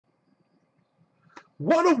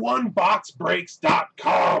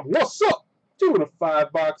OneofOneBoxBreaks.com. What's up? Doing a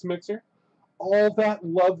 5-box mixer. All that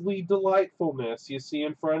lovely delightfulness you see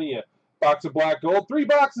in front of you. Box of black gold, 3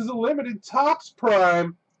 boxes of limited, Topps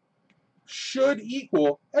Prime. Should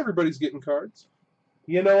equal, everybody's getting cards.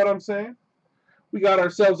 You know what I'm saying? We got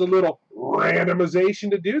ourselves a little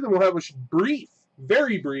randomization to do. Then we'll have a brief,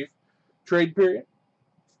 very brief, trade period.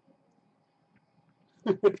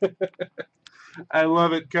 I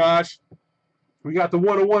love it, Kosh. We got the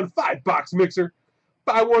 101 5-box mixer.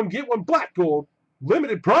 Buy one, get one, black gold.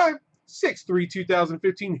 Limited Prime,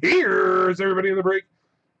 6/3/2015. Here's everybody in the break.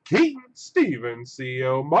 Keaton, Steven,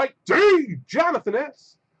 CEO, Mike D, Jonathan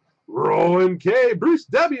S, Roland K, Bruce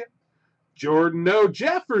W, Jordan O,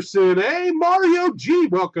 Jefferson A, Mario G,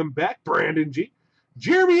 welcome back, Brandon G,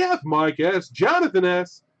 Jeremy F, Mike S, Jonathan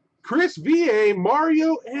S, Chris VA,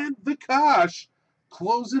 Mario, and the Kosh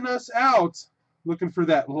closing us out. Looking for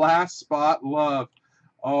that last spot love.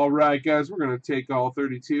 All right, guys, we're going to take all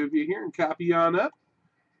 32 of you here and copy on up.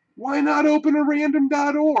 Why not open a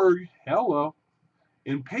random.org? Hello.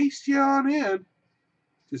 And paste you on in.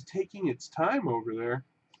 Just taking its time over there.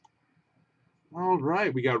 All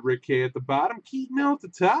right, we got Rick K at the bottom, Keaton L at the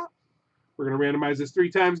top. We're going to randomize this 3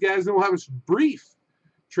 times, guys, then we'll have a brief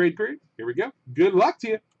trade period. Here we go. Good luck to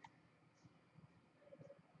you.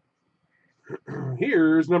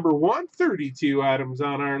 Here's number 1, 32 items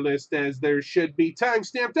on our list as there should be. Time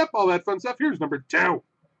stamped up, all that fun stuff. Here's number 2.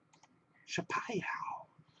 Chappelle.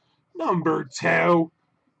 Number 2.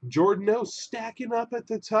 Jordan O stacking up at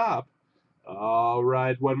the top. All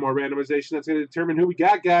right, one more randomization that's going to determine who we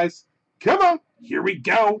got, guys. Come on, here we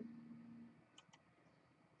go.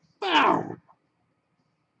 Boom.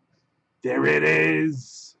 There it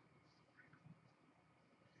is.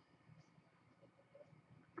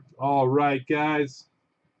 All right, guys.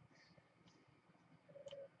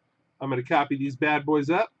 I'm going to copy these bad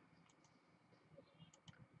boys up.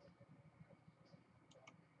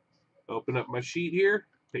 Open up my sheet here.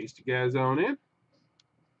 Paste you guys on in.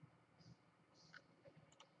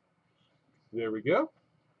 There we go.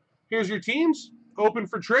 Here's your teams. Open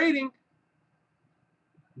for trading.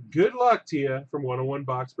 Good luck to you from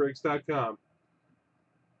 101boxbreaks.com.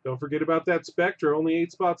 Don't forget about that Spectra. Only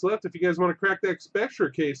 8 spots left. If you guys want to crack that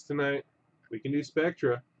Spectra case tonight, we can do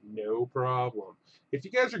Spectra. No problem. If you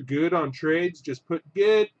guys are good on trades, just put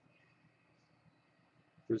good.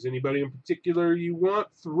 If there's anybody in particular you want,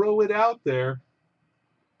 throw it out there.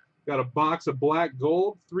 Got a box of black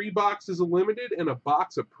gold, 3 boxes of limited, and a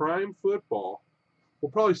box of prime football.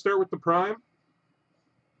 We'll probably start with the prime,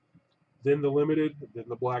 then the limited, then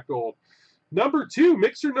the black gold. Number 2,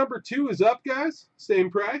 mixer number 2 is up, guys.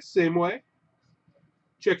 Same price, same way.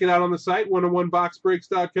 Check it out on the site,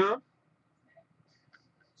 101boxbreaks.com.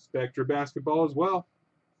 Spectra basketball as well.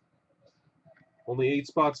 Only 8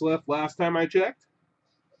 spots left last time I checked.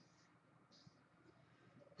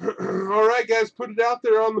 All right, guys, put it out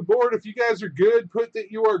there on the board. If you guys are good, put that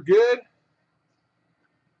you are good.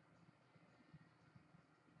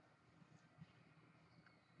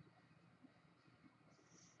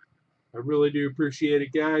 I really do appreciate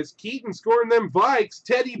it, guys. Keaton scoring them Vikes.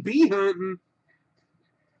 Teddy B hunting.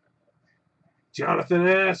 Jonathan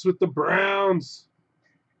S with the Browns.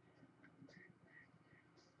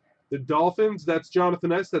 The Dolphins, that's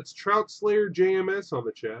Jonathan S. That's Trout Slayer JMS on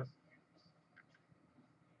the chat.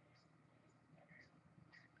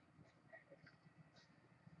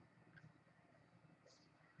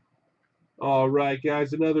 All right,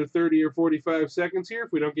 guys, another 30 or 45 seconds here.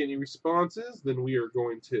 If we don't get any responses, then we are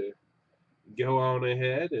going to go on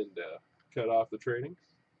ahead and cut off the trading.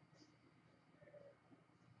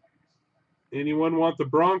 Anyone want the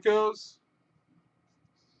Broncos?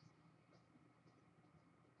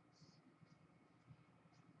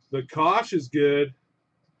 The Kosh is good.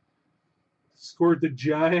 Scored the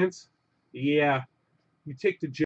Giants. Yeah, you take the Giants.